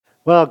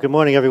Well, good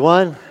morning,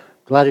 everyone.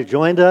 Glad you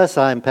joined us.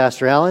 I'm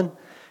Pastor Allen,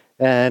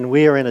 and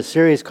we are in a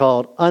series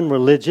called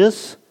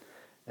Unreligious.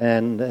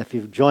 And if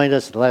you've joined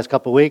us the last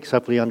couple of weeks,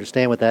 hopefully you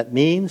understand what that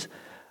means.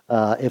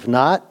 If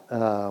not,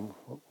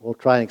 we'll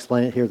try and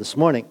explain it here this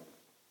morning.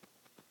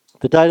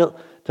 The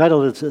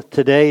title of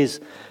today's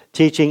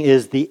teaching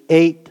is The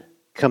 8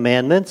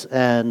 Commandments,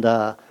 and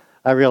I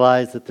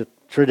realize that the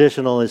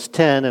traditional is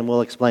 10, and we'll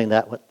explain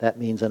what that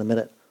means in a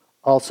minute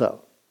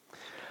also.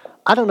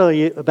 I don't know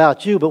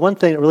about you, but one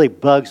thing that really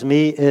bugs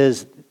me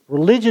is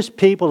religious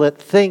people that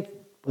think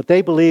what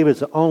they believe is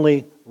the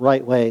only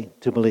right way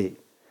to believe.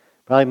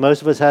 Probably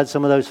most of us had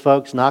some of those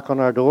folks knock on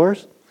our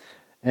doors,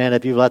 and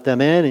if you let them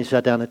in and you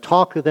sat down and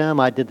talked to them,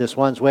 I did this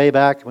once way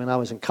back when I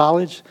was in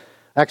college.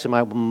 Actually,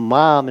 my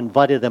mom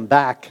invited them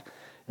back,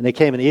 and they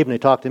came in the evening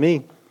to talk to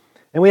me,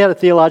 and we had a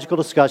theological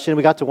discussion.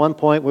 We got to one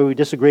point where we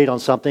disagreed on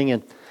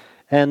something,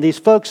 and these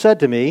folks said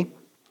to me,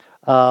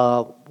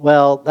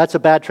 well, that's a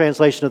bad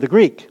translation of the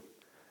Greek.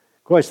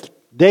 Of course,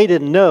 they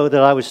didn't know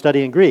that I was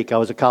studying Greek. I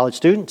was a college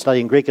student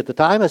studying Greek at the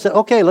time. I said,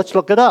 okay, let's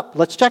look it up.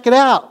 Let's check it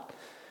out.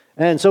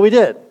 And so we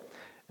did.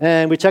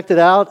 And we checked it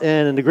out,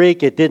 and in the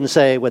Greek, it didn't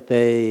say what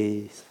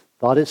they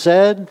thought it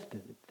said.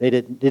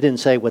 It didn't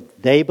say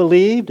what they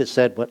believed. It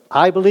said what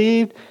I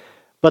believed.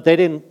 But they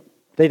didn't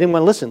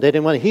want to listen. They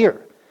didn't want to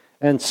hear.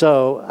 And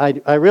so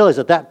I realized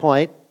at that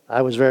point,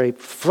 I was very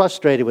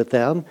frustrated with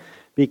them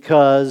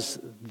because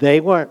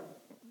they weren't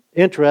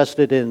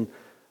interested in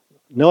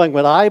knowing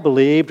what I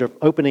believed or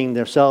opening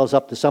themselves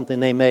up to something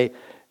they may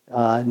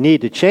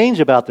need to change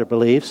about their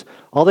beliefs.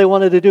 All they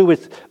wanted to do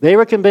was, they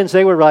were convinced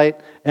they were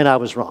right and I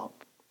was wrong.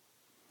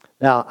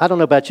 Now, I don't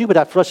know about you, but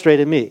that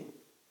frustrated me.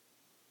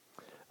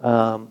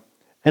 And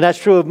that's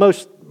true of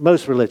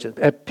most religions.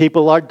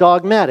 People are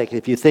dogmatic.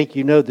 If you think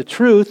you know the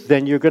truth,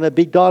 then you're going to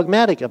be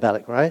dogmatic about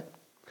it, right?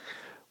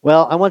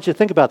 Well, I want you to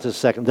think about this a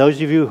second.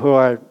 Those of you who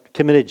are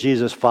committed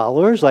Jesus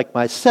followers, like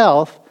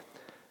myself,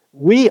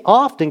 we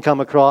often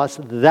come across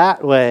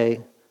that way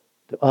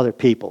to other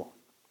people.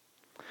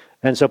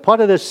 And so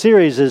part of this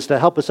series is to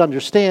help us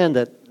understand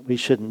that we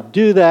shouldn't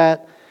do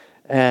that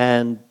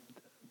and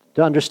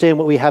to understand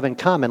what we have in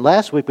common.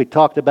 Last week we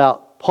talked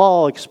about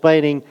Paul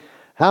explaining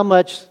how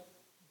much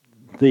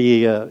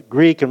the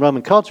Greek and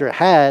Roman culture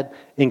had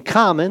in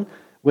common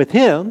with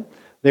him.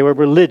 They were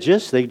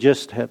religious. They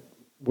just had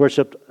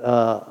worshipped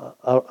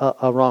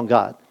a wrong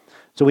God.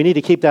 So we need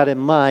to keep that in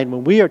mind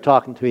when we are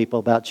talking to people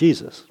about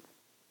Jesus.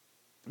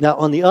 Now,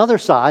 on the other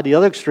side, the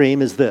other extreme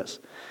is this.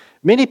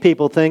 Many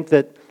people think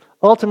that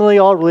ultimately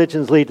all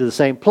religions lead to the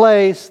same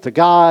place, to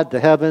God, to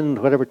heaven,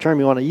 whatever term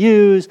you want to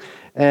use,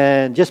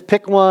 and just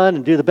pick one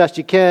and do the best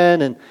you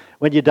can, and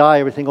when you die,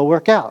 everything will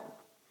work out.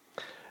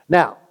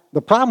 Now,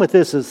 the problem with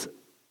this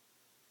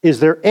is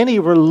there any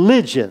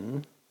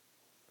religion,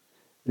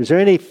 is there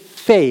any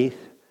faith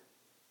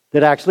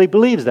that actually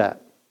believes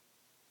that?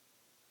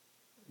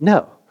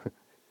 No.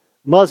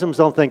 Muslims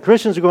don't think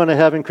Christians are going to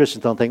heaven.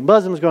 Christians don't think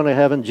Muslims are going to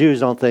heaven.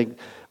 Jews don't think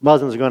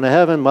Muslims are going to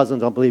heaven.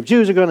 Muslims don't believe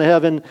Jews are going to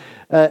heaven,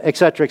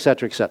 etc.,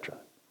 etc., etc.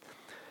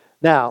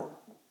 Now,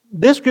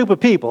 this group of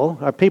people,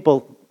 are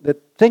people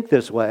that think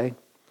this way,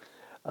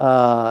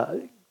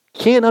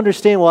 can't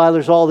understand why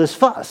there's all this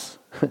fuss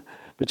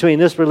between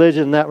this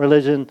religion and that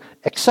religion,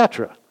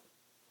 etc.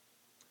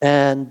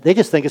 And they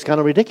just think it's kind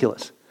of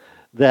ridiculous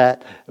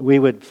that we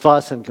would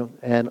fuss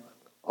and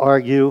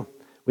argue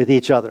with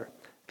each other.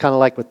 Kind of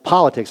like with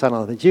politics. I don't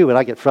know about you, but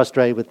I get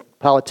frustrated with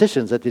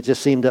politicians that they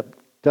just seem to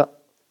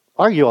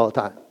argue all the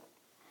time.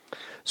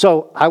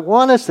 So I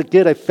want us to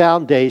get a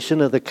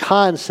foundation of the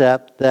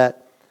concept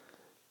that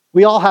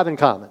we all have in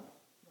common.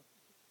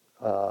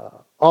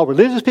 All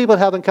religious people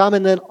have in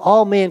common, then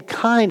all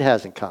mankind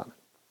has in common.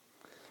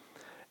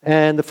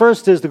 And the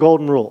first is the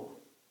golden rule.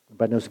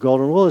 Everybody knows the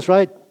golden rule is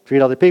right.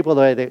 Treat other people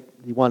the way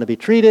you want to be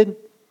treated.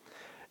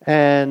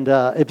 And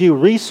if you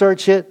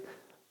research it,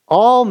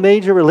 all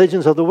major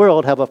religions of the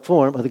world have a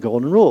form of the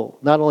golden rule.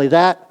 Not only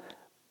that,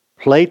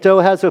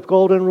 Plato has a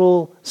golden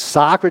rule.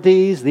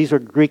 Socrates, these are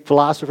Greek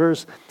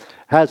philosophers,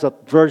 has a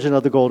version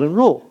of the golden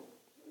rule.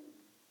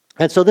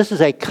 And so this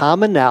is a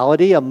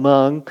commonality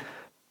among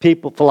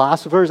people,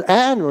 philosophers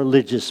and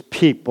religious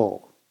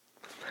people.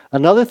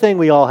 Another thing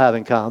we all have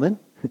in common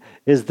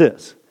is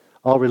this,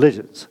 all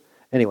religions.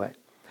 Anyway,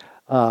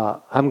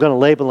 I'm going to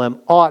label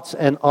them oughts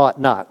and ought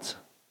nots.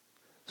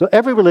 So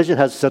every religion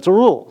has sets of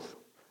rules.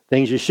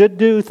 Things you should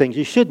do, things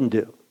you shouldn't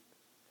do.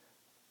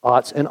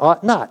 Oughts and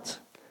ought nots.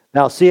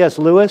 Now, C.S.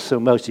 Lewis, who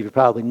most of you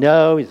probably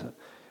know, he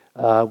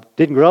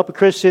didn't grow up a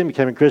Christian,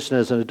 became a Christian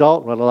as an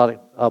adult, wrote a lot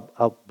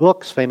of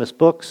books, famous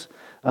books.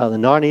 The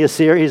Narnia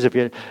series,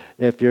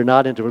 if you're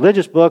not into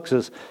religious books,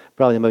 is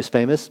probably the most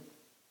famous.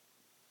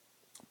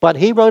 But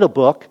he wrote a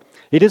book,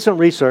 he did some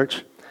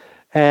research,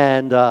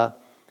 and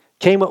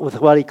came up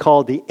with what he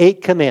called the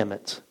 8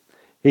 Commandments.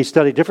 He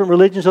studied different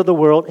religions of the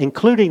world,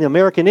 including the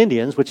American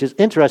Indians, which is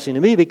interesting to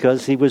me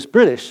because he was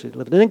British, he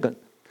lived in England,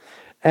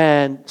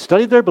 and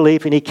studied their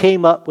belief, and he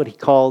came up with what he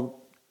called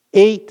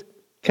 8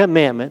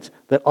 commandments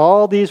that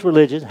all these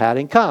religions had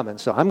in common.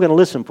 So I'm going to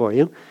listen for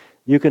you.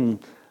 You can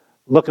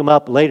Look them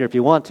up later if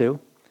you want to.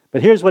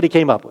 But here's what he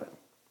came up with.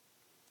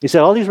 He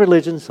said all these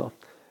religions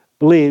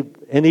believe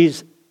in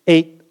these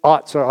 8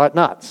 oughts or ought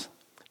nots.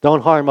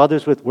 Don't harm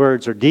others with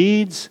words or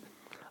deeds.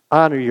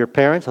 Honor your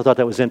parents. I thought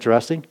that was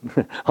interesting.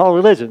 All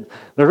religions,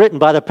 they're written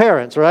by the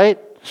parents, right?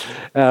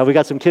 We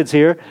got some kids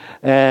here,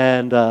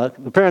 and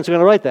the parents are going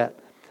to write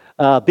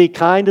that. Be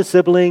kind to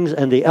siblings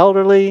and the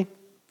elderly.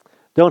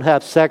 Don't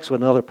have sex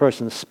with another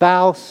person's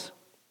spouse.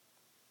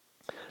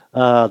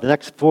 The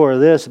next 4 are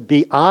this.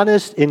 Be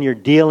honest in your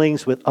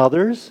dealings with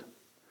others.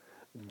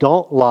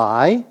 Don't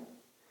lie.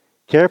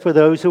 Care for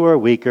those who are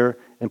weaker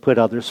and put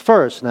others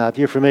first. Now, if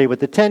you're familiar with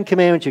the 10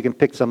 Commandments, you can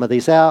pick some of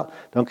these out.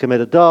 Don't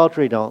commit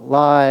adultery, don't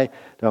lie,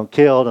 don't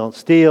kill, don't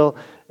steal,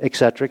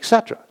 etc.,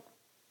 etc.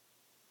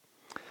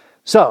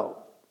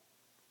 So,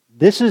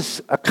 this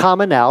is a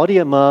commonality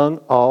among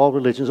all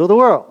religions of the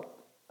world.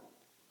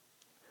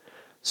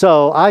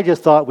 So, I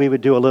just thought we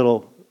would do a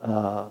little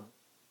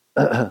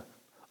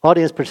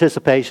audience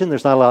participation.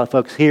 There's not a lot of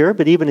folks here,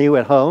 but even you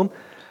at home,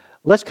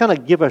 let's kind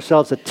of give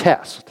ourselves a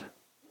test.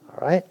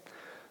 All right?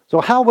 So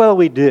how well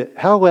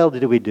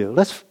did we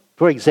do?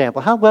 For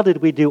example, how well did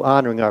we do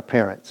honoring our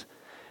parents?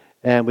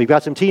 And we've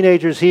got some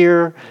teenagers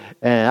here,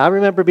 and I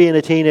remember being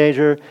a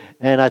teenager,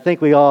 and I think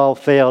we all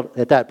failed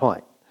at that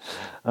point.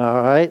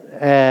 All right?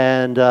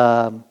 And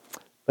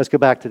let's go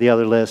back to the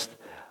other list.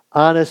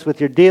 Honest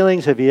with your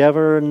dealings. Have you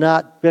ever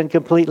not been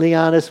completely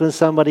honest with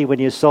somebody when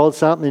you sold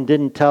something and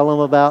didn't tell them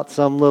about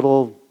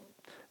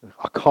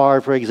a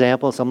car, for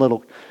example, some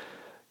little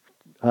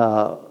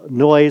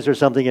noise or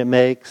something it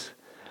makes?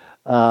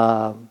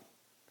 Now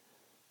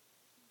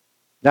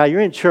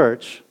you're in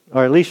church,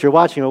 or at least you're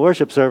watching a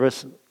worship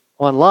service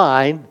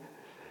online.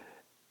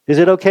 Is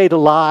it okay to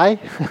lie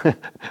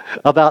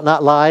about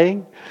not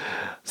lying?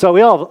 So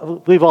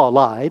we've all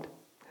lied.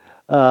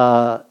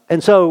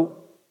 And so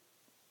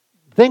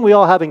the thing we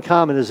all have in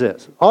common is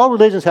this. All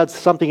religions have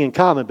something in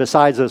common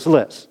besides this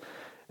list.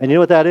 And you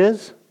know what that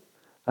is?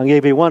 I'm going to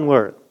give you one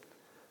word.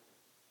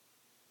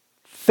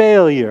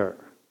 Failure.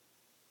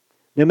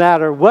 No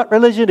matter what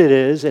religion it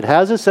is, it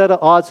has a set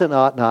of oughts and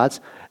ought nots,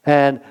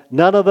 and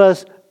none of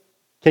us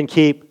can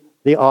keep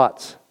the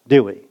oughts,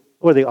 do we?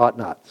 Or the ought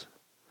nots.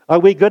 Are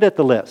we good at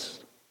the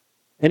list?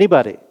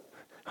 Anybody?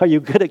 Are you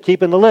good at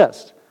keeping the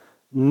list?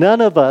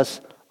 None of us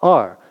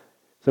are.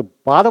 So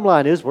bottom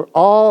line is we're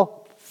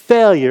all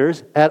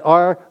failures at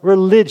our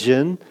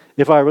religion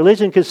if our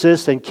religion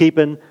consists in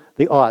keeping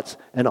the oughts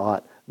and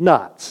ought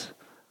nots.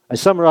 I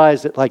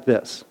summarized it like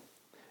this.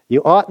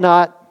 You ought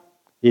not,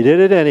 you did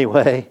it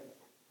anyway,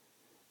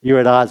 you're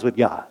at odds with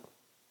God.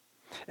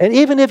 And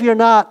even if you're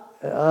not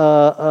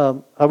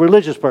a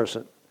religious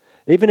person,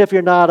 even if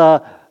you're not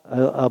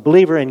a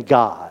believer in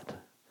God,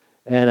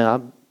 and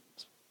I'm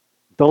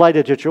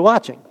delighted that you're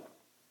watching.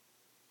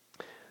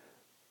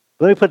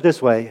 Let me put it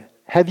this way.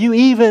 Have you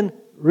even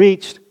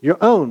reached your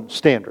own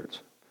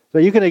standards? So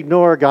you can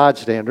ignore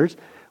God's standards.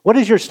 What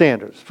is your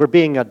standards for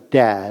being a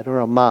dad or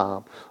a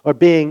mom or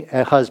being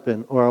a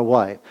husband or a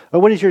wife? Or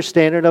what is your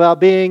standard about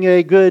being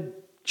a good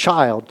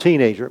child,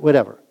 teenager,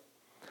 whatever?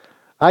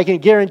 I can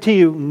guarantee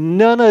you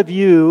none of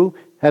you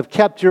have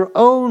kept your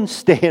own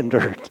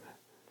standard.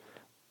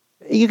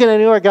 You can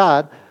ignore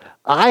God.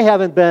 I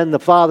haven't been the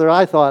father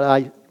I thought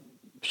I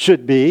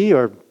should be,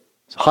 or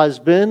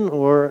husband,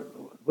 or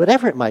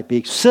whatever it might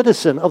be,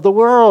 citizen of the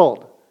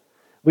world.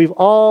 We've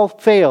all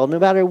failed, no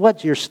matter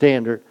what your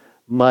standard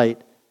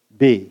might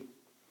be.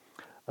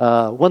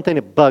 One thing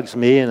that bugs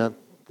me, and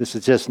this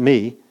is just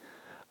me,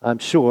 I'm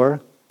sure,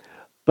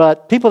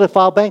 but people that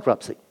file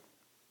bankruptcy.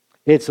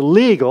 It's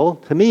legal.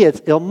 To me,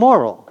 it's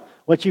immoral.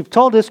 What you've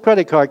told this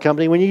credit card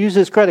company when you use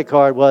this credit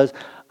card was,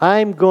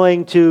 I'm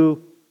going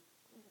to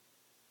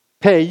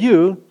pay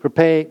you for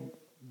paying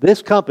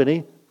this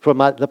company for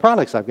the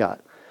products I've got.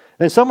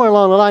 And somewhere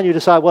along the line, you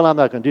decide, well, I'm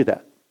not going to do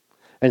that.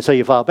 And so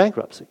you file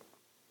bankruptcy.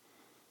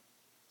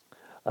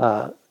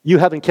 You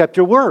haven't kept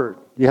your word.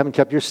 You haven't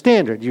kept your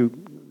standard.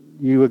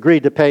 You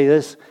agreed to pay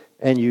this,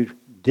 and you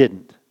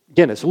didn't.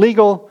 Again, it's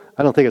legal.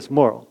 I don't think it's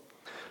moral.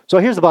 So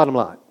here's the bottom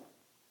line.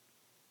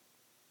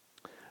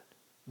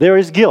 There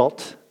is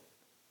guilt,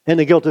 and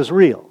the guilt is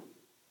real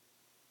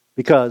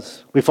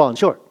because we've fallen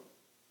short.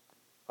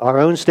 Our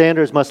own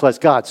standards, much less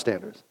God's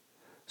standards.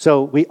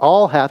 So we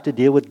all have to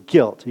deal with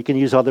guilt. You can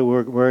use other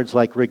words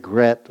like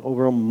regret or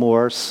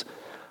remorse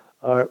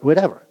or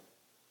whatever.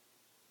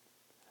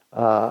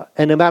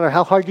 And no matter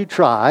how hard you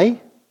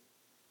try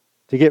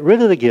to get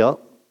rid of the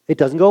guilt, it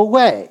doesn't go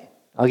away.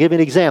 I'll give you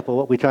an example of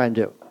what we try and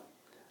do.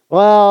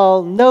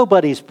 Well,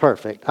 nobody's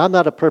perfect. I'm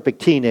not a perfect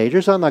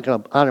teenager, so I'm not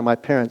going to honor my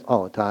parents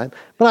all the time,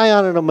 but I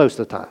honor them most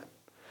of the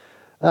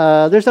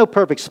time. There's no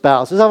perfect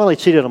spouses. I've only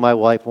cheated on my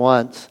wife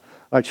once,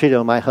 or cheated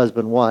on my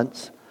husband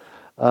once.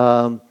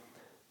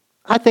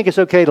 I think it's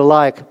okay to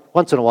lie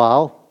once in a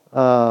while.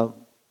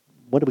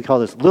 What do we call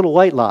this? Little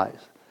white lies.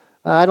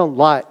 I don't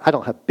lie. I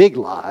don't have big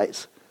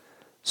lies.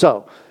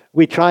 So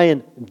we try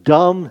and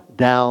dumb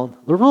down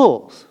the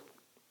rules.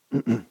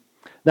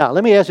 Now,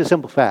 let me ask you a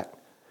simple fact.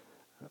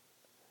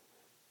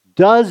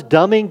 Does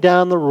dumbing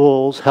down the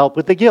rules help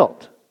with the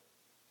guilt?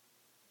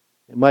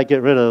 It might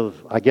get rid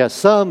of, I guess,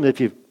 some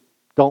if you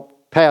don't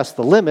pass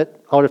the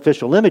limit,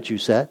 artificial limit you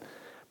set.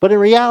 But in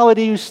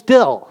reality, you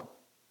still,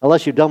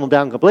 unless you dumb them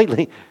down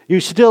completely, you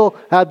still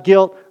have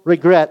guilt,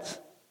 regrets,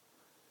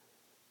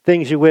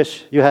 things you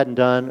wish you hadn't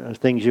done, or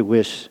things you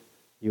wish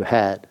you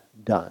had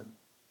done.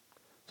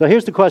 So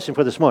here's the question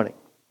for this morning.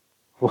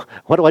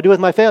 What do I do with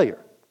my failure?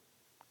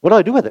 What do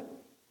I do with it?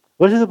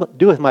 What do I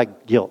do with my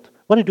guilt?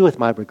 What do I do with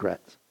my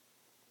regrets?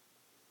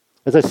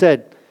 As I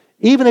said,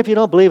 even if you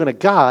don't believe in a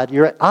God,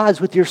 you're at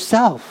odds with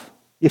yourself.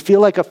 You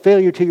feel like a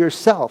failure to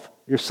yourself.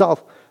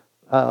 Guidelines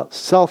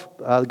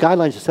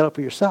you set up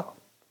for yourself.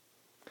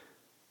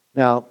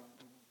 Now,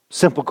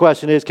 simple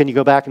question is, can you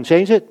go back and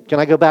change it? Can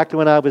I go back to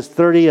when I was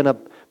 30 and a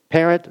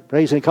parent,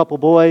 raising a couple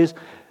boys,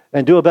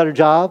 and do a better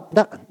job?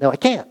 No, I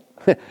can't.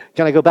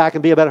 Can I go back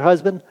and be a better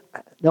husband?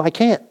 No, I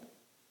can't.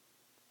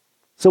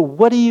 So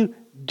what do you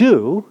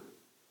do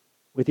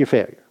with your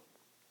failure?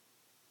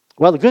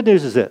 Well, the good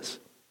news is this.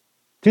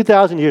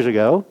 2,000 years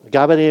ago, a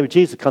guy by the name of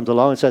Jesus comes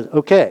along and says,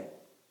 okay,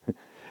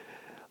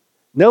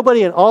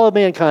 nobody in all of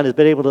mankind has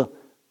been able to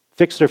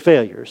fix their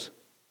failures,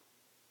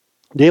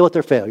 deal with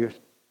their failures,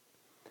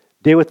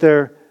 deal with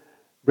their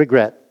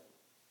regret.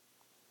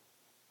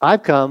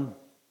 I've come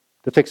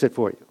to fix it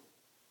for you.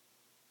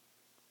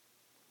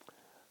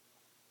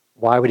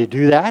 Why would he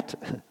do that?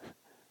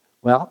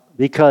 Well,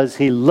 because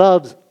he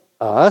loves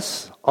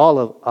us, all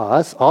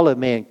of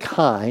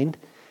mankind.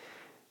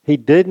 He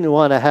didn't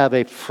want to have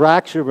a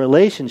fractured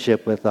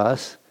relationship with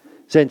us.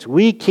 Since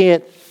we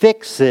can't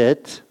fix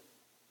it,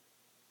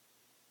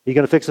 he's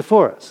going to fix it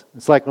for us.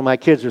 It's like when my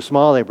kids were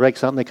small, they break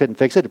something, they couldn't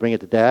fix it, they bring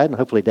it to Dad, and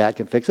hopefully Dad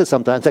can fix it.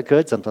 Sometimes I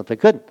could, sometimes I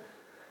couldn't.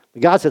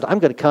 But God says, I'm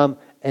going to come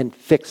and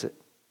fix it.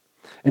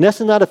 And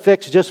this is not a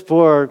fix just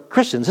for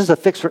Christians. This is a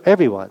fix for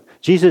everyone.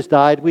 Jesus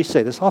died, we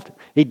say this often,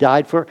 he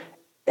died for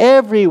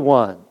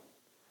everyone.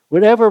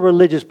 Whatever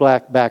religious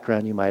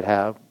background you might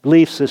have,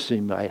 belief system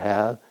you might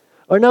have,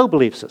 or no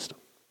belief system,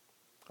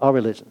 all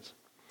religions.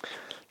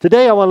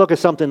 Today I want to look at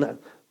something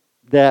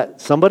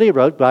that somebody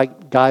wrote by a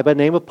guy by the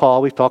name of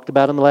Paul. We've talked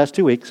about him the last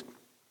 2 weeks.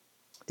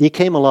 He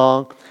came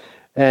along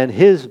and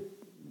he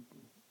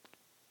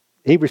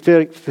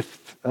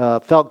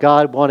felt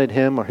God wanted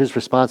him, or his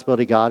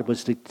responsibility, God,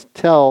 was to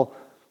tell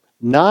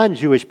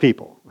non-Jewish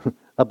people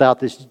about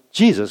this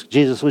Jesus.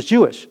 Jesus was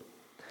Jewish.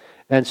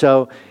 And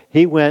so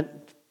he went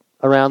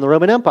around the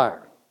Roman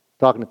Empire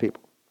talking to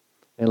people.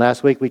 And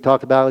last week we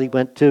talked about he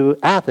went to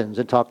Athens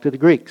and talked to the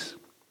Greeks.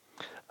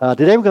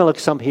 Today we're going to look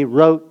at something he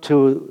wrote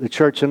to the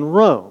church in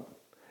Rome.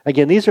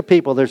 Again, these are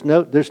people, there's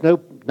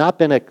not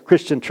been a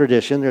Christian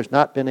tradition, there's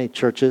not been any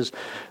churches,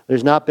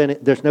 there's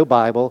no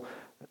Bible,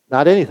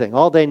 not anything.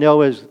 All they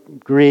know is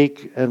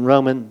Greek and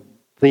Roman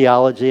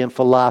theology and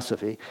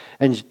philosophy.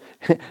 And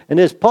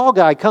this Paul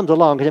guy comes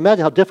along, can you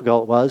imagine how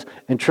difficult it was,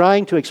 in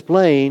trying to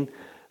explain,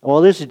 well,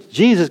 this is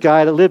Jesus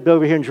guy that lived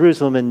over here in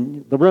Jerusalem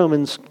and the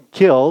Romans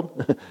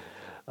killed.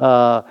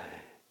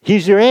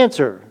 He's your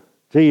answer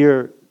to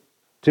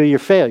your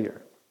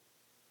failure.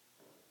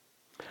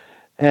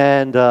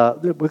 And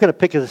we're going to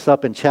pick this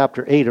up in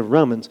chapter 8 of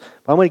Romans.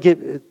 But I want to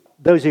give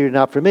those of you who are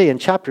not for me, in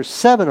chapter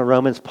 7 of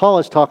Romans, Paul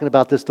is talking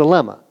about this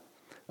dilemma,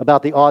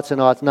 about the oughts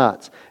and ought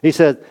nots. He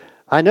says,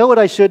 I know what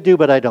I should do,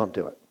 but I don't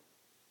do it.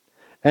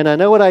 And I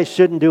know what I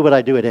shouldn't do, but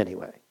I do it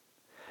anyway.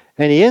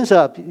 And he ends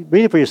up,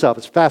 read it for yourself,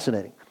 it's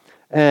fascinating.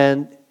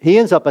 And he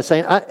ends up by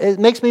saying, it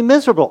makes me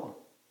miserable.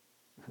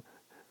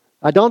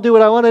 I don't do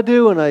what I want to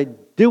do, and I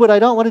do what I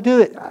don't want to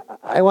do.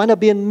 I wind up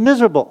being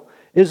miserable.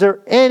 Is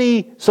there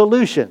any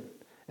solution?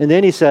 And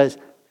then he says,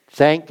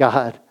 thank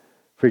God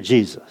for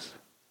Jesus.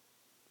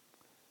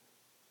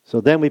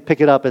 So then we pick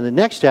it up in the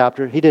next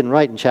chapter. He didn't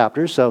write in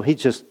chapters, so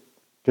he's just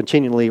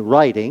continually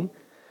writing.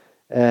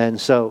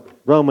 And so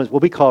Romans,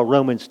 what we call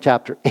Romans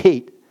chapter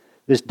 8,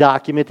 this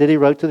document that he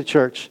wrote to the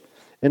church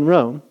in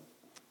Rome,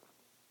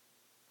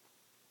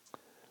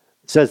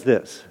 says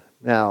this.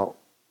 Now,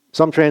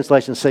 some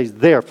translations say,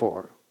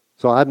 therefore.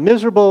 So I'm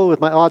miserable with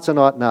my oughts and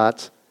ought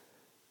nots.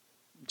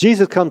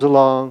 Jesus comes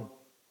along.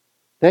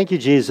 Thank you,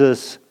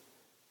 Jesus.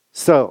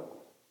 So,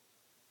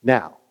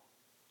 now.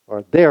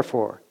 Or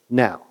therefore,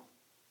 now.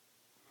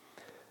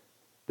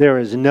 There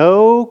is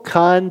no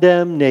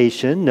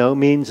condemnation. No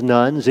means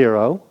none,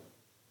 zero.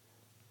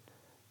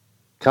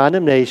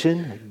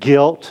 Condemnation,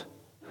 guilt,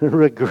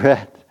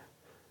 regret,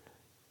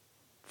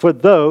 for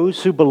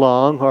those who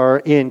belong or are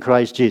in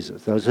Christ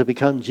Jesus, those who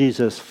become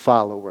Jesus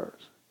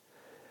followers.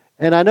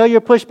 And I know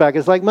your pushback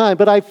is like mine,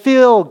 but I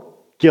feel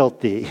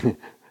guilty.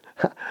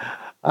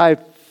 I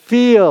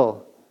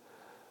feel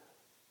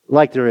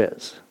like there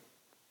is.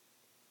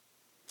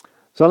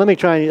 So let me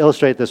try and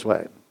illustrate it this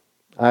way.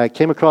 I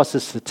came across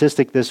this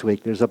statistic this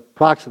week. There's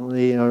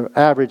approximately an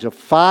average of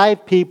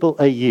 5 people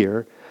a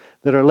year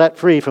that are let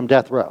free from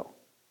death row.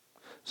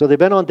 So they've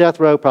been on death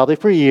row probably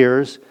for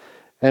years,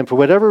 and for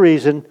whatever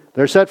reason,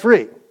 they're set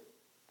free.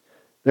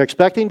 They're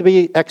expecting to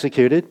be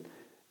executed,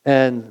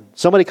 and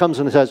somebody comes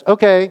in and says,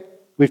 okay,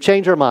 we've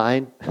changed our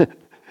mind.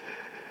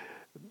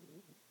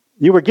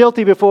 You were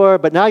guilty before,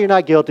 but now you're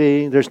not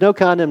guilty. There's no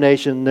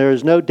condemnation.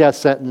 There's no death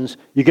sentence.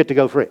 You get to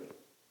go free.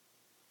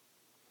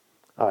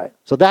 All right,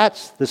 so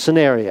that's the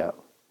scenario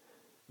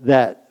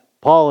that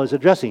Paul is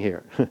addressing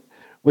here.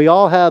 We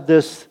all have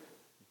this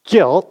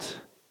guilt,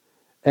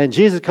 and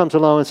Jesus comes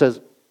along and says,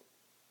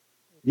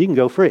 you can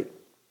go free.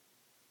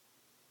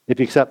 If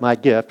you accept my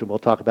gift, and we'll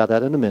talk about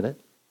that in a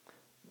minute,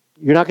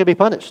 you're not going to be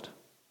punished.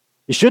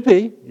 You should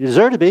be. You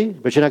deserve to be,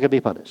 but you're not going to be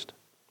punished.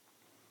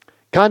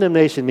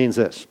 Condemnation means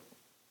this.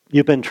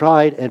 You've been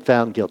tried and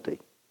found guilty.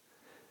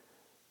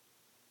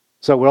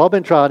 So we've all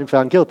been tried and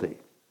found guilty.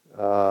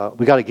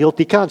 We got a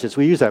guilty conscience.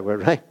 We use that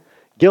word, right?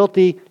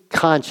 Guilty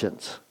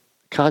conscience.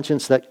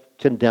 Conscience that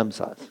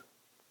condemns us.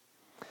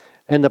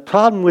 And the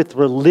problem with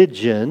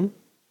religion,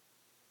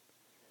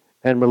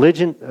 and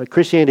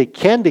Christianity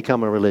can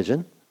become a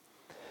religion.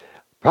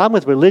 The problem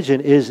with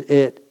religion is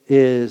it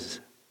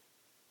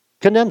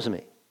condemns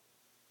me.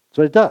 That's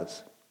what it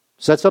does.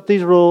 Sets up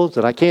these rules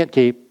that I can't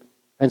keep,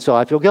 and so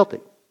I feel guilty.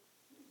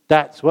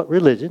 That's what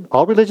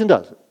all religion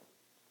does.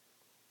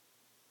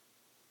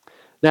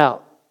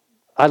 Now,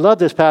 I love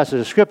this passage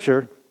of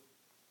Scripture,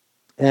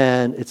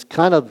 and it's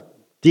kind of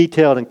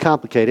detailed and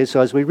complicated. So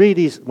as we read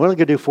these, we're only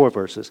going to do 4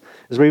 verses.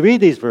 As we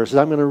read these verses,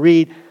 I'm going to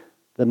read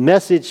the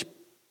Message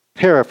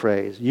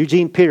paraphrase.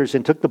 Eugene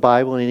Peterson took the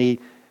Bible and he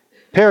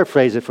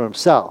paraphrased it for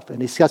himself. And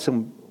he's got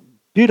some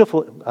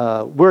beautiful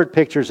word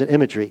pictures and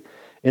imagery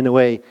in the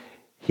way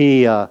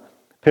he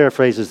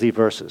paraphrases these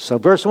verses. So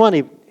verse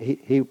 1,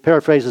 he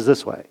paraphrases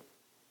this way.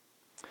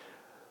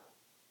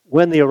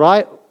 With the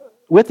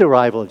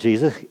arrival of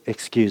Jesus,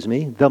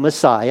 the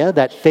Messiah,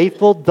 that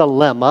faithful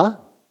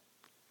dilemma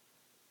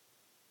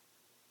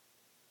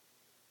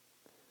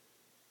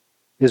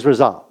is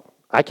resolved.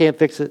 I can't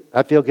fix it.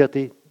 I feel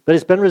guilty, but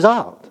it's been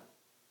resolved.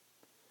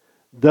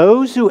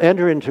 Those who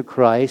enter into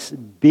Christ,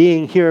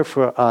 being here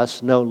for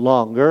us no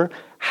longer,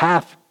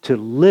 have to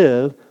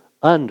live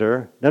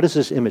under, notice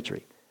this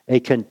imagery, a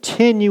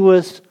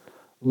continuous,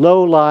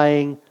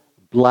 low-lying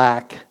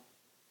black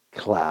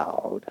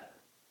cloud.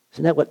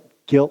 Isn't that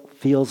what guilt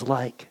feels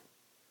like?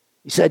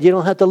 He said, you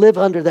don't have to live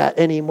under that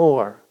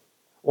anymore.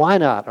 Why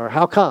not? Or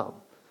how come?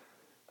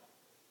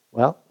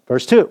 Well,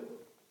 verse 2.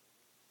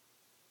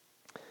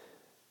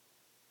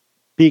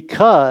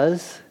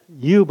 Because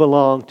you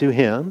belong to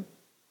Him,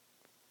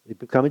 you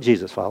become a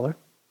Jesus follower.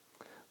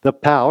 The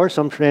power,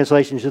 some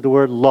translations use the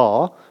word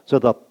law. So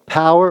the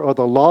power or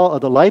the law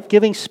of the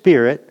life-giving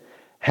Spirit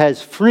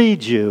has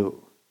freed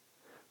you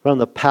from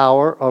the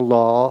power or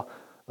law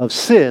of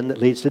sin that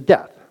leads to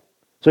death.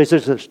 So he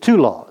says there's 2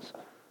 laws.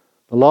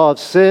 The law of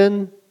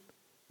sin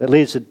that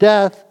leads to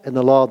death, and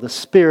the law of the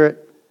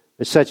Spirit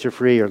that sets you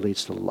free or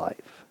leads to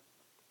life.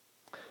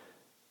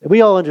 And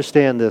we all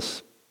understand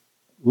this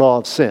law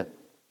of sin.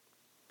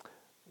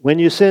 When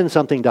you sin,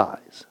 something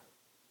dies.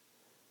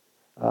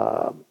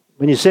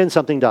 When you sin,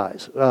 something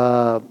dies.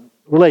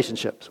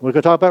 Relationships. We're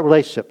going to talk about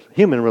relationships,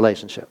 human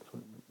relationships.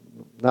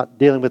 Not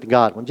dealing with the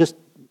God one, just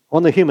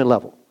on the human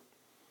level.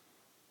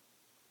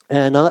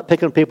 And I'm not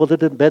picking on people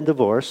that have been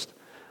divorced.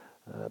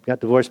 I've got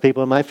divorced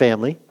people in my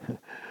family.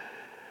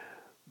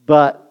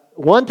 But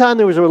one time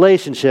there was a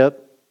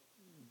relationship,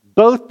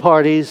 both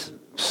parties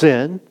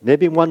sinned,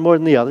 maybe one more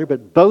than the other,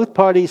 but both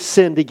parties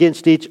sinned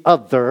against each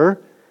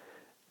other,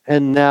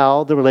 and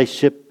now the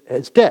relationship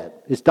is dead.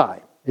 It's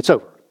died. It's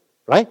over.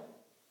 Right?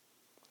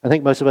 I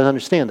think most of us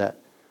understand that.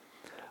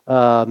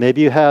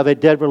 Maybe you have a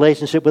dead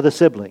relationship with a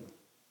sibling.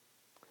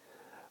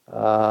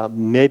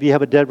 Maybe you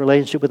have a dead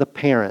relationship with a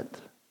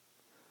parent.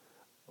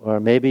 Or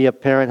maybe a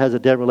parent has a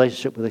dead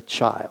relationship with a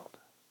child.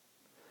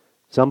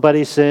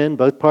 Somebody sinned,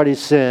 both parties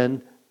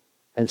sinned,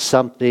 and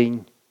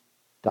something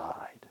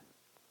died.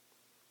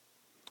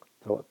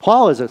 So what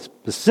Paul is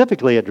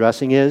specifically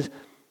addressing is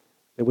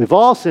that we've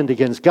all sinned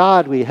against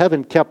God. We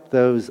haven't kept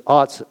those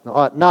oughts and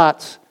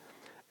ought-nots.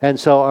 And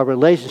so our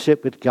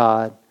relationship with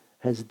God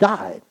has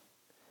died.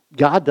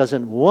 God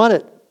doesn't want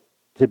it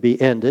to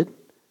be ended.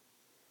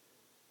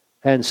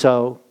 And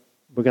so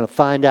we're going to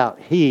find out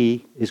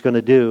He is going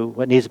to do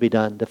what needs to be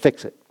done to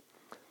fix it.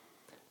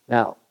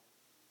 Now,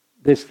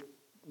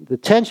 the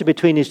tension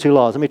between these 2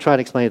 laws, let me try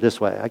and explain it this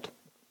way. I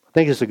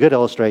think it's a good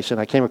illustration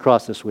I came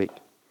across this week.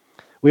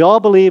 We all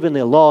believe in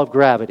the law of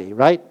gravity,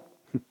 right?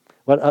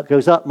 What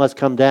goes up must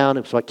come down.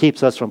 It's what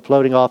keeps us from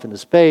floating off into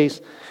space.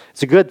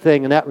 It's a good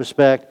thing in that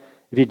respect.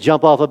 If you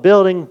jump off a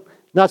building,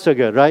 not so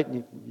good, right?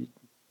 You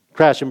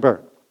crash and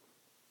burn.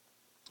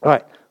 All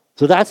right,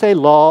 so that's a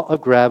law of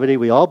gravity.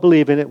 We all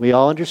believe in it. We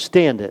all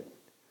understand it.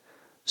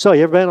 So,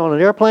 you ever been on an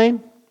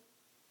airplane?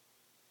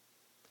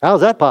 How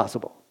is that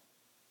possible?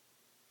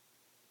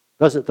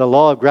 Does the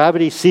law of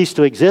gravity cease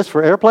to exist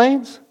for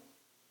airplanes?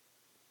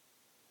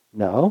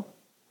 No.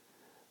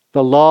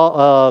 The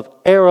law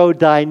of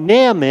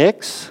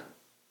aerodynamics,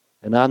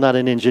 and I'm not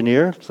an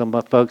engineer. Some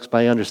of my folks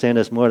might understand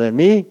this more than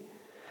me.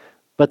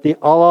 But the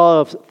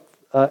law of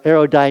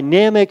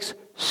aerodynamics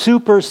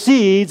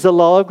supersedes the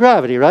law of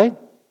gravity, right?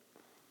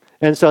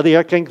 And so the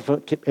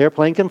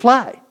airplane can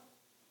fly.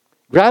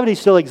 Gravity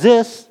still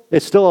exists.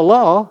 It's still a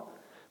law.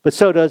 But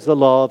so does the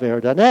law of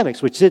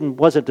aerodynamics, which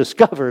wasn't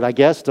discovered, I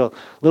guess, till a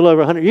little over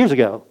 100 years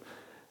ago.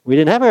 We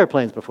didn't have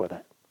airplanes before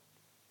that.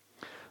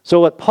 So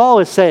what Paul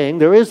is saying,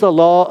 there is the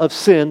law of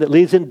sin that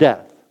leads in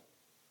death.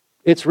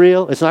 It's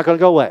real. It's not going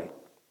to go away.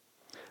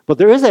 But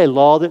there is a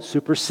law that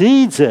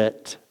supersedes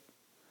it,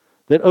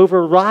 that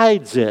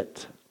overrides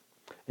it,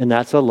 and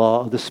that's the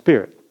law of the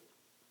Spirit.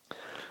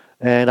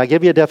 And I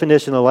give you a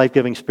definition of the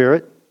life-giving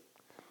Spirit.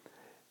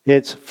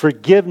 It's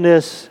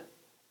forgiveness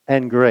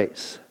and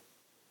grace.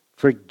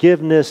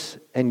 Forgiveness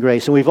and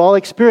grace. And we've all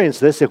experienced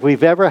this. If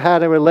we've ever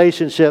had a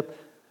relationship,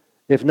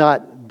 if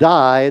not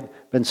died,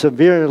 been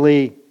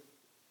severely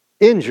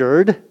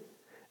injured,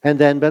 and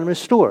then been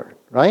restored,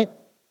 right?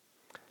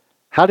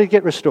 How did it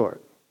get restored?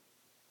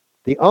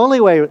 The only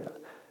way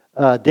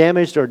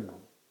damaged or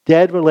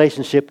dead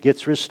relationship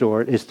gets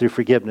restored is through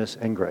forgiveness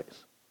and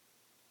grace.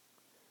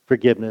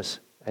 Forgiveness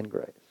and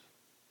grace.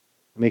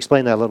 Let me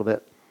explain that a little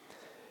bit.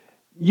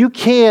 You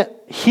can't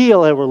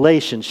heal a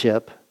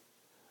relationship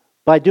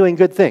by doing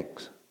good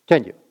things,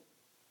 can you?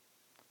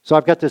 So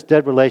I've got this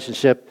dead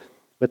relationship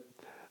with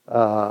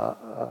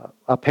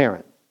a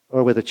parent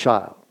or with a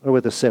child or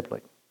with a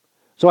sibling.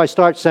 So I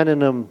start sending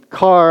them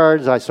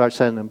cards, I start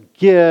sending them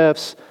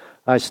gifts,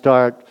 I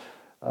start,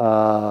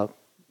 I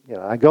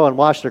go and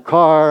wash their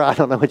car, I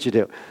don't know what you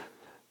do.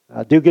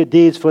 Do good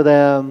deeds for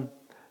them,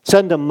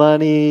 send them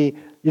money,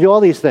 you do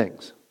all these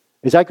things.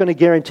 Is that going to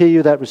guarantee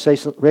you that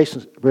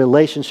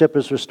relationship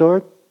is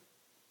restored?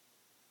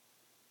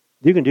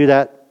 You can do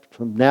that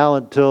from now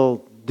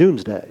until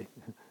doomsday.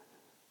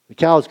 The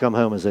cows come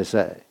home, as they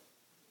say.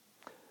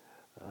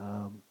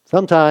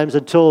 Sometimes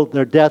until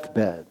their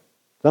deathbed.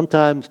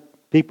 Sometimes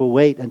people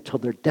wait until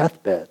their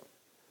deathbed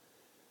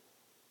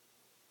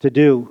to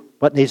do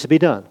what needs to be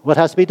done. What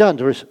has to be done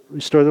to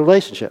restore the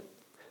relationship?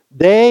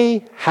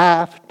 They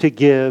have to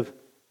give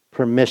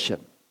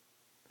permission.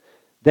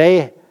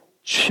 They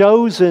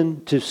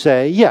chosen to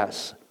say,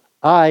 yes,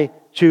 I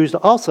choose to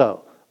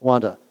also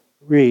want to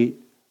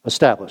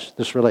re-establish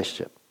this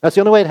relationship. That's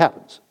the only way it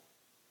happens.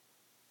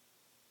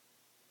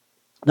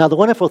 Now, the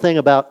wonderful thing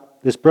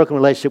about this broken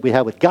relationship we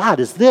have with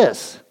God is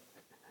this.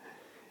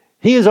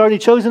 He has already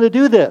chosen to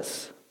do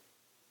this.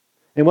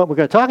 And what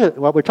we're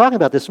talking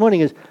about this morning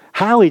is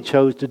how He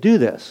chose to do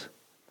this.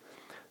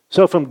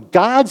 So from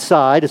God's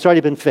side, it's already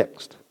been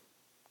fixed.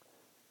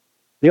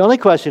 The only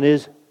question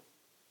is,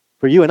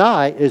 for you and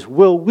I, is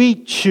will we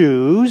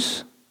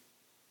choose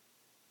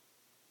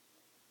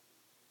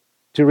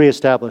to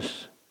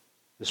reestablish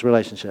this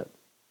relationship?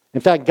 In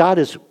fact, God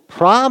has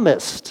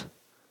promised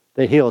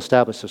that He'll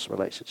establish this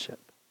relationship.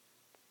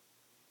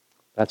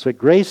 That's what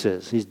grace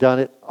is. He's done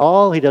it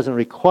all. He doesn't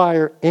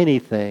require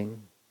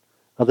anything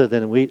other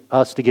than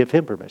us to give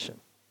Him permission.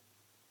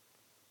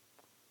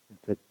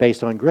 It's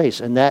based on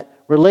grace. And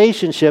that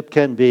relationship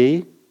can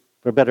be,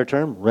 for a better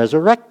term,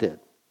 resurrected.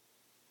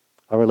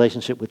 A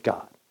relationship with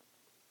God.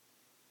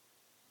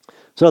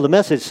 So the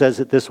message says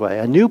it this way.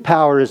 A new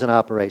power is in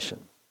operation.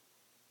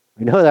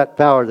 We know that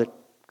power that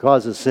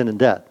causes sin and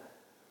death.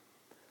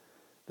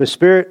 The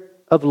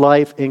Spirit of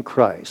life in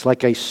Christ,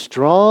 like a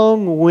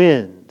strong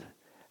wind,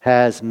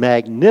 has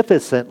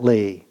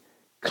magnificently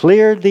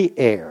cleared the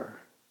air,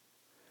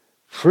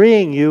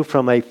 freeing you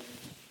from a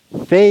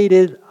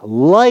fated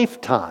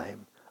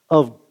lifetime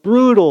of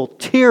brutal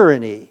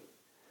tyranny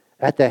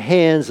at the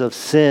hands of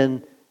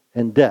sin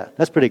and death.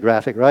 That's pretty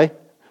graphic, right?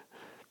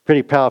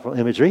 Pretty powerful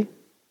imagery.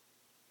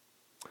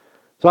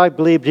 So I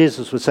believe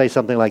Jesus would say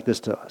something like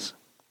this to us.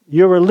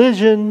 Your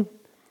religion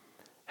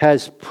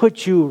has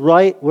put you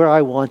right where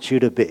I want you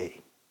to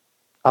be.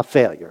 A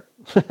failure.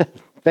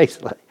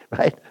 Basically,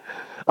 right?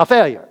 A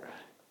failure.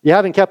 You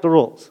haven't kept the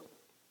rules.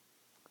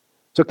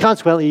 So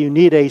consequently, you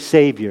need a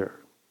Savior.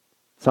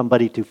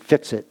 Somebody to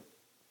fix it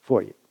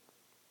for you.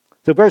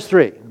 So verse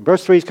 3.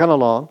 Verse 3 is kind of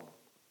long.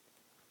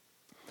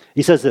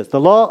 He says this. The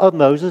law of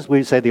Moses,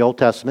 we say the Old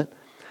Testament,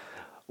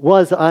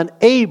 was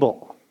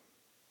unable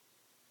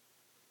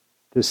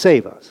to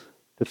save us,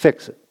 to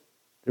fix it,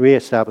 to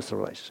reestablish the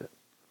relationship,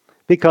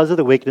 because of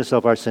the weakness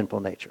of our sinful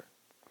nature.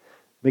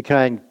 We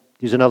can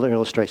use another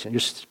illustration.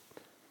 You're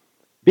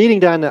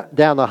beating down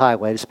the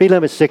highway. The speed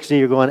limit is 60,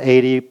 you're going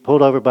 80,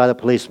 pulled over by the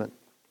policeman.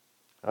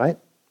 All right?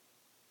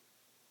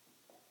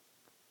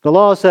 The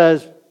law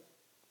says,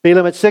 speed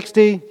limit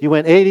 60, you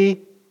went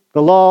 80.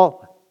 The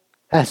law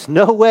has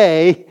no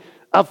way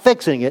of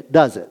fixing it,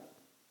 does it?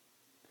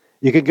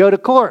 You could go to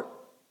court.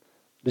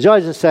 The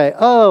judge would say,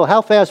 oh,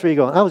 how fast were you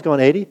going? I was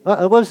going 80.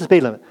 What was the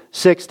speed limit?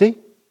 60.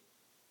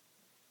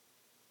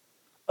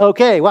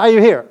 Okay, why are you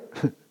here?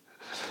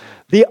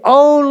 The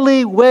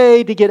only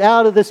way to get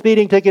out of the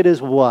speeding ticket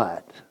is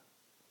what?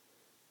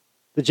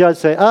 The judge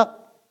say,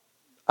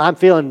 I'm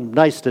feeling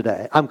nice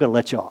today. I'm going to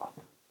let you off.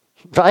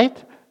 Right?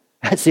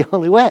 That's the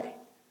only way.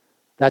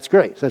 That's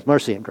grace. That's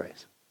mercy and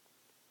grace.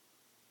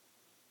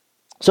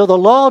 So the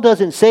law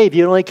doesn't save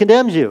you, it only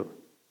condemns you.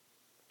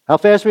 How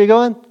fast were you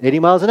going? 80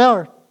 miles an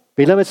hour.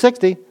 Speed limit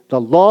 60.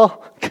 The law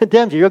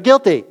condemns you. You're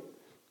guilty.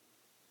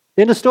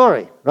 In the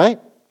story,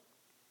 right?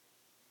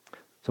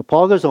 So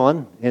Paul goes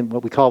on in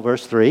what we call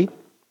verse 3.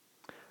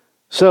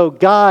 So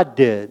God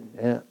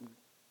did.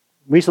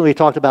 Recently we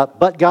talked about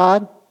but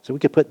God, so we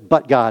could put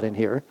but God in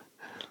here.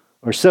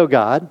 Or so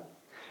God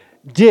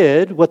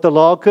did what the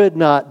law could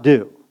not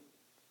do.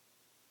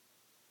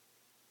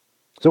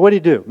 So what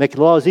did he do? Make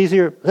the laws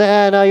easier?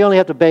 No, you only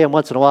have to obey them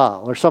once in a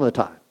while or some of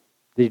the time.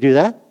 Did he do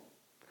that?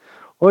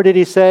 Or did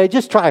he say,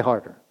 just try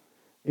harder?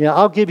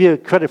 I'll give you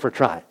credit for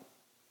trying.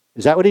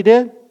 Is that what he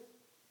did?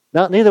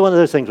 No, neither one of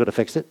those things would have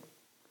fixed it.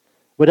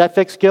 Would that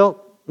fix guilt?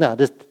 No,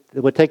 it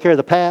would take care of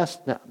the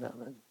past? No,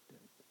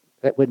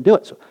 that wouldn't do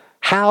it. So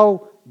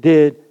how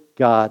did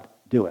God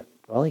do it?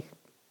 Well,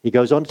 he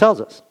goes on and tells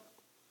us.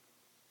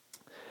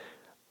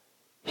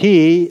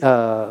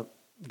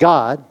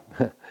 God,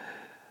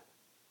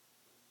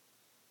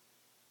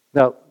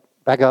 no,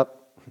 back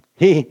up.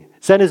 He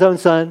sent his own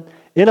son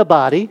in a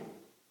body,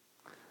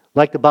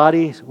 like the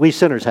bodies we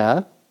sinners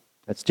have.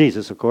 That's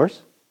Jesus, of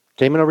course.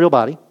 Came in a real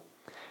body.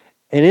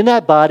 And in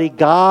that body,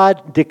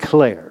 God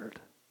declared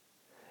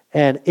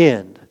an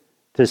end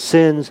to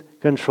sin's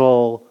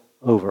control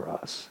over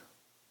us.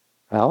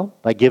 How?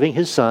 By giving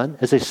his son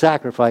as a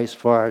sacrifice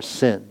for our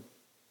sin.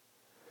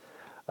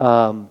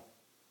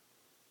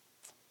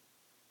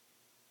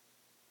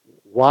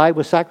 Why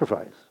was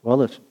sacrifice?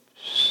 Well,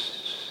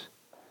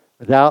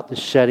 without the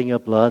shedding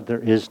of blood, there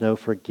is no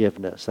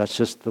forgiveness. That's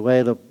just the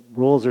way the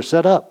rules are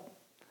set up.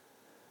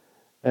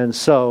 And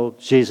so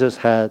Jesus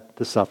had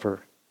to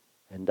suffer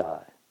and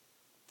die.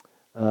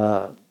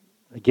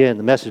 Again,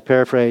 the Message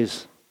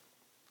paraphrase,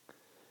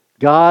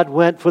 God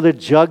went for the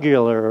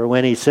jugular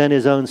when he sent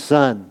his own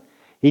son.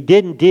 He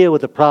didn't deal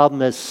with the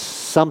problem as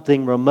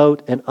something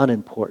remote and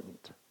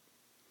unimportant.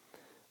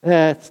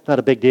 It's not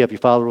a big deal if you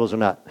follow the rules or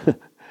not.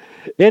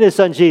 In his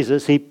son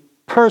Jesus, he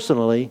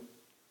personally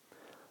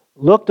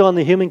looked on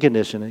the human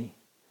condition,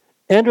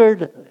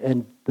 entered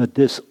in the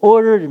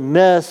disordered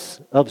mess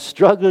of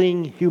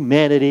struggling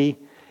humanity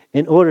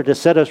in order to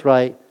set us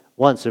right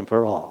once and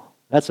for all.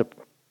 That's a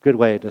good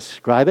way to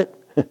describe it.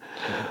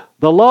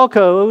 The law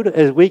code,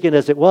 as weakened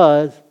as it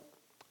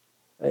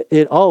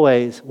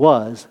always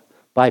was,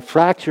 by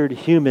fractured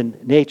human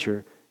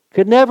nature,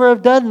 could never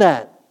have done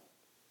that.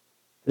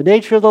 The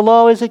nature of the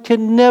law is it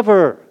can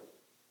never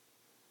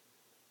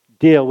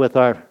deal with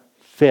our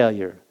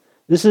failure.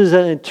 This is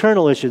an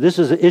internal issue. This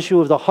is an issue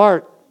of the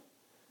heart.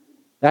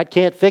 That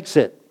can't fix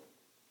it.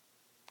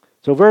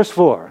 So verse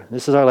 4,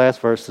 this is our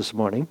last verse this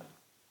morning.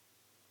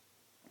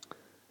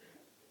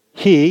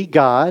 He,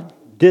 God,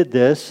 did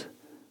this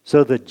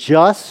so the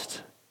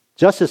justice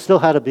still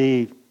had to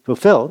be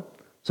fulfilled,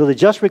 so the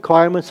just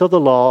requirements of the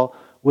law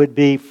would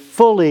be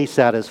fully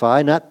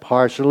satisfied, not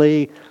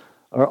partially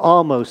or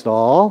almost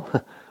all,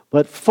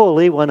 but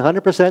fully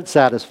 100%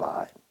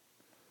 satisfied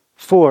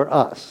for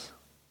us.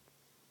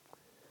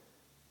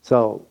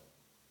 So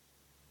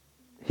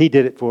he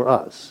did it for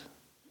us.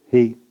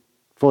 He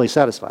fully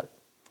satisfied it.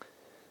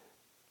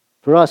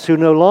 For us who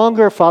no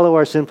longer follow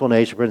our sinful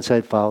nature, but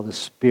instead follow the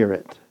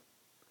Spirit.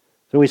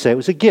 So we say it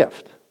was a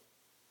gift.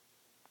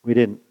 We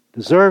didn't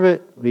deserve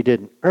it. We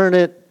didn't earn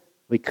it.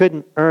 We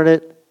couldn't earn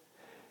it.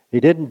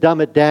 He didn't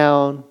dumb it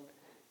down.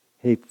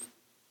 He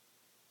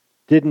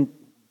didn't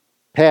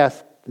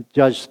pass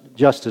the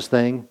justice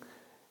thing.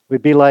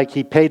 We'd be like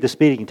he paid the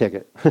speeding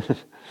ticket.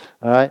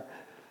 All right?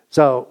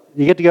 So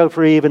you get to go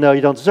free even though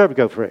you don't deserve to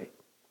go free.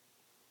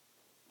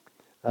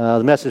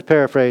 The Message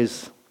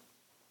paraphrase,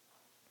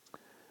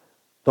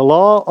 the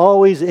law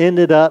always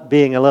ended up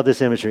being, I love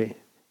this imagery,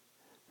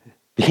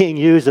 being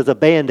used as a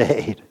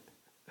Band-Aid.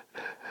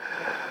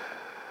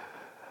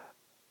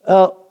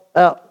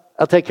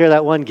 I'll take care of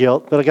that one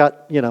guilt, but I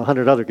got,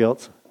 100 other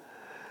guilts.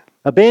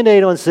 A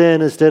Band-Aid on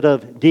sin instead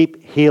of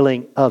deep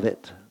healing of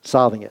it,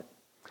 solving it.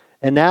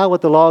 And now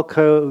what the law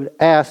code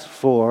asked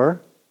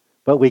for,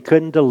 but we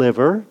couldn't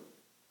deliver,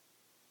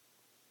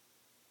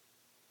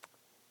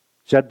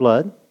 shed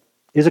blood,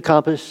 is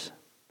accomplished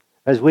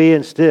as we,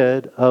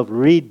 instead of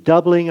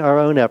redoubling our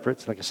own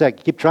efforts, like I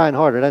said, keep trying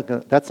harder,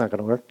 that's not going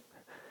to work,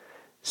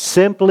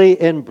 simply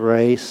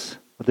embrace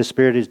what the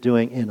Spirit is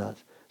doing in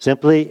us.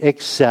 Simply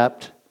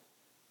accept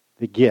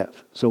the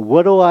gift. So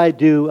what do I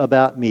do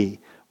about me?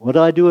 What do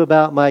I do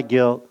about my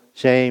guilt,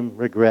 shame,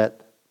 regret?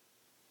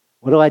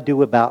 What do I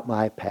do about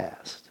my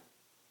past?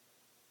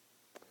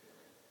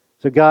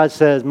 So God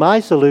says, I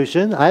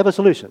have a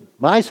solution.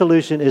 My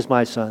solution is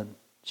my Son,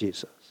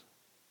 Jesus.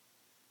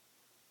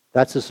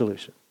 That's the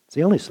solution. It's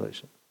the only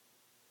solution.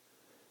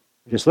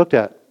 We just looked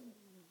at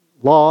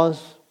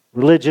laws,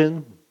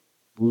 religion,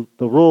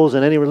 the rules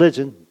in any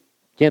religion.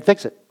 Can't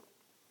fix it.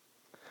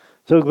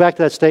 So go back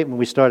to that statement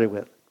we started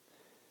with.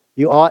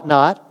 You ought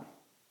not.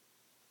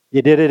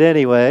 You did it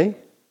anyway.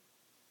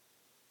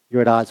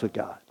 You're at odds with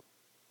God.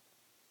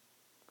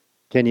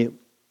 Can you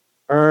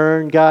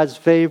earn God's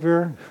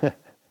favor?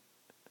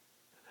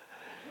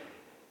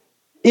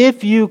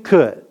 If you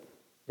could.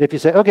 If you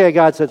say, okay,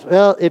 God says,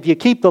 well, if you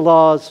keep the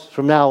laws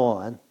from now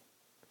on,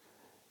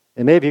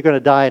 and maybe you're going to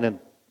die in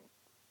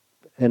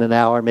an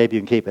hour, maybe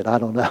you can keep it. I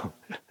don't know.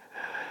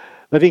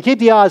 But if you keep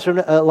the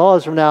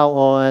laws from now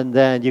on,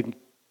 then you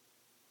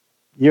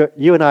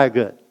and I are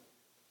good.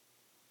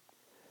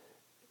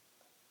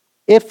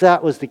 if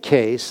that was the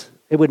case,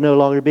 it would no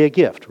longer be a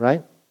gift,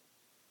 right?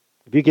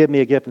 If you give me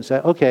a gift and say,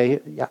 okay,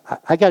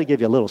 I got to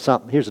give you a little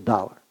something. Here's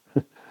 $1.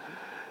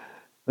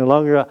 No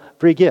longer a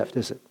free gift,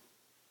 is it?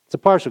 It's a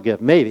partial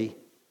gift, maybe.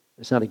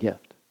 It's not a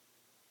gift.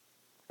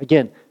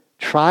 Again,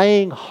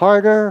 trying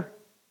harder,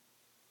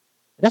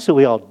 that's what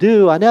we all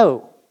do, I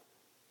know.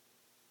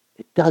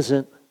 It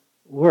doesn't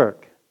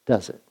work,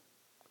 does it?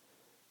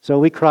 So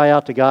we cry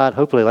out to God,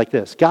 hopefully like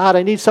this: God,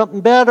 I need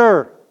something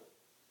better.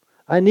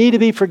 I need to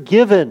be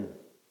forgiven.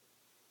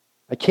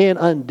 I can't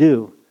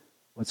undo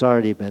what's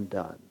already been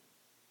done.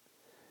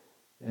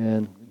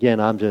 And again,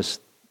 I'm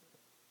just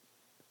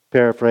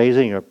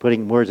paraphrasing or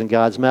putting words in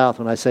God's mouth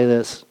when I say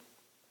this.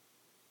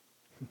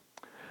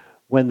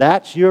 When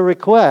that's your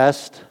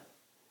request,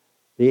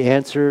 the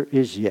answer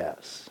is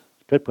yes.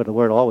 Could put the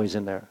word always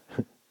in there.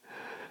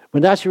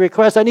 When that's your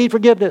request, I need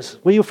forgiveness.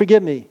 Will you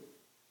forgive me?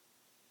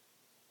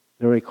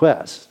 The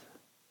request,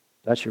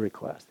 that's your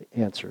request. The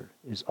answer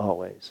is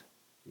always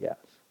yes.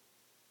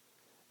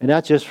 And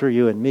not just for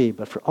you and me,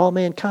 but for all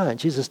mankind.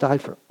 Jesus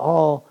died for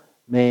all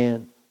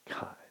mankind.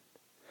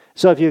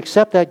 So if you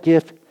accept that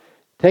gift,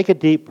 take a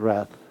deep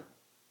breath.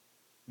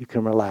 You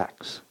can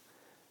relax.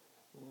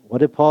 What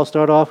did Paul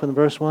start off in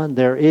verse 1?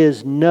 There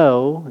is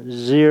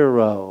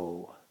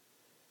zero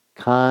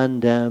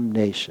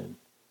condemnation,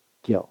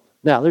 guilt.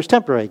 Now, there's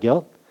temporary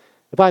guilt.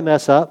 If I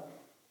mess up,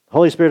 the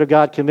Holy Spirit of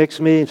God convicts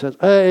me and says,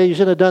 hey, you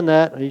shouldn't have done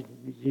that.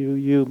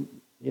 You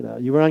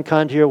were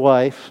unkind to your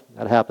wife.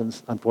 That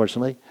happens,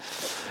 unfortunately.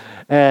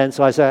 And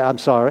so I say, I'm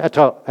sorry. I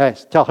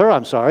tell her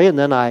I'm sorry, and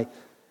then I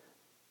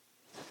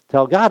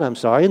tell God I'm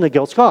sorry, and the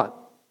guilt's gone.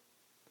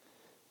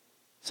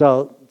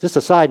 So, just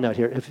a side note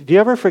here. If you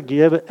ever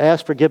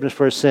ask forgiveness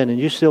for a sin and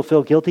you still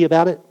feel guilty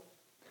about it,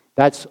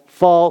 that's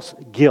false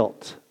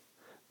guilt.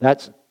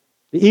 That's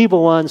the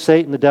evil one,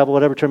 Satan, the devil,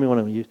 whatever term you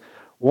want to use,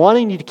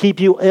 wanting to keep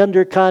you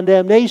under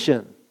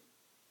condemnation.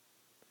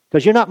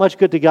 Because you're not much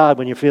good to God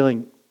when you're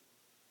feeling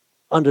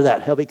under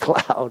that heavy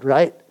cloud,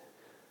 right?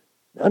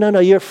 No,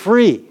 you're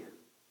free.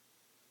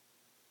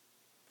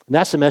 And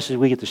that's the message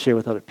we get to share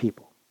with other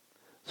people.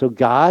 So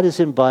God has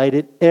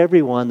invited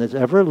everyone that's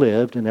ever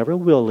lived and ever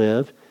will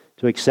live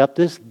to accept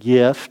this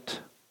gift.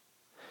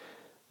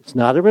 It's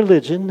not a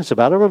religion. It's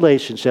about a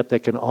relationship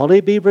that can only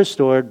be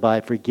restored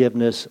by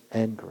forgiveness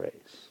and grace.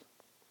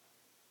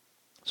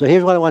 So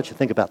here's what I want you to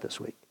think about this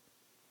week.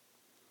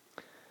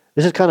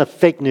 This is kind of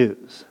fake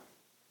news.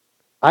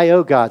 I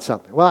owe God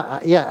something. Well,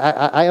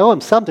 I owe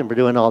him something for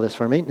doing all this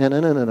for me. No.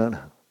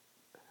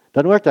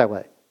 Doesn't work that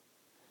way.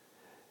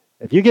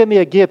 If you give me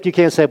a gift, you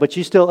can't say, but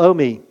you still owe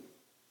me.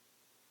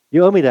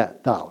 You owe me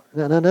that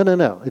 $1.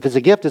 No. If it's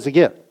a gift, it's a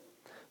gift.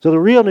 So the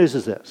real news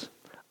is this.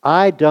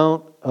 I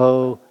don't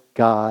owe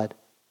God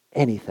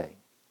anything.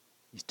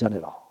 He's done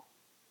it all.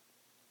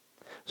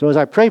 So as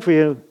I pray for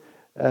you,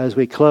 as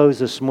we close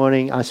this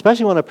morning, I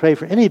especially want to pray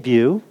for any of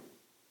you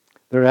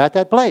that are at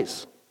that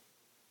place,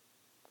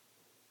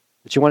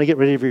 that you want to get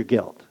rid of your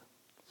guilt.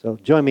 So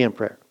join me in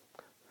prayer.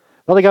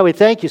 Father God, we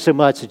thank you so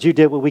much that you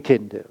did what we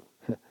couldn't do.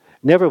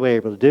 Never were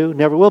able to do,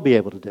 never will be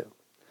able to do.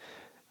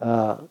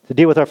 To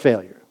deal with our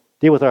failure,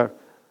 deal with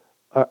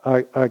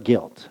our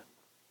guilt.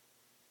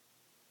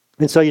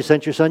 And so you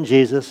sent your son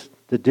Jesus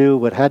to do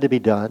what had to be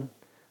done.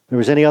 If there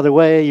was any other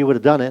way, you would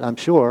have done it, I'm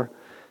sure.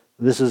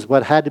 This is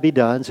what had to be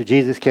done. So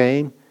Jesus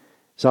came,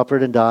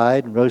 suffered and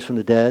died, and rose from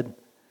the dead,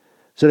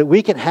 so that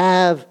we can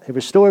have a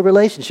restored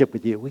relationship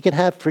with you. We can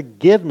have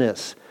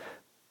forgiveness,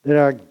 that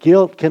our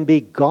guilt can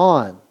be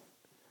gone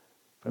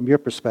from your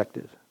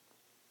perspective.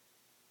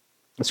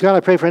 And so God,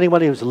 I pray for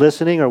anybody who's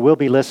listening or will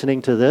be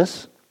listening to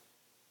this,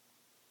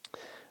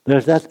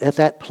 that at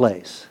that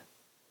place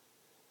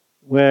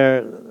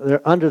where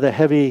they're under the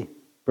heavy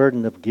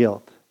burden of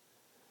guilt,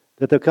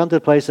 that they'll come to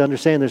the place to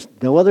understand there's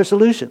no other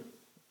solution.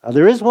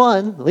 There is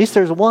one. At least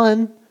there's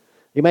one.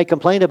 You may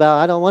complain about,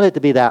 I don't want it to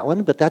be that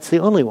one, but that's the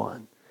only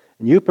one.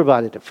 And you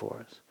provided it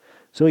for us.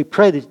 So we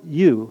pray that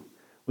you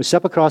would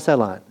step across that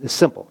line. It's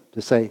simple.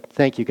 To say,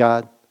 thank you,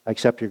 God. I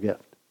accept your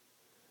gift.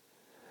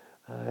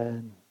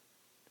 And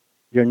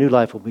your new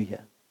life will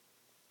begin.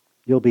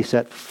 You'll be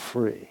set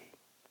free.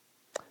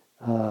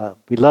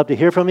 We'd love to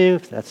hear from you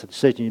if that's the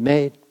decision you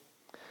made.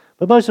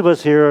 But most of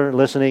us here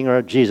listening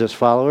are Jesus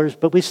followers,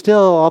 but we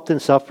still often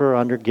suffer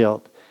under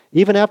guilt,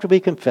 even after we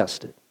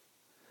confessed it.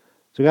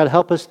 So God,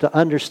 help us to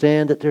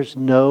understand that there's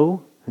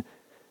no,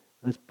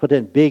 let's put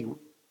in big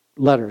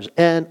letters,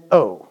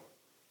 N-O,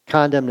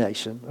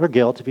 condemnation, or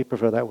guilt, if you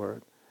prefer that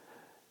word,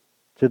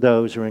 to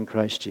those who are in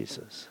Christ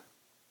Jesus.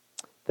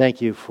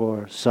 Thank you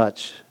for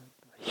such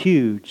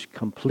huge,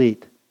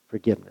 complete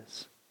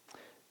forgiveness.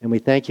 And we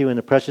thank you in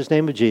the precious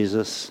name of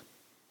Jesus.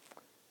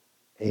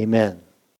 Amen.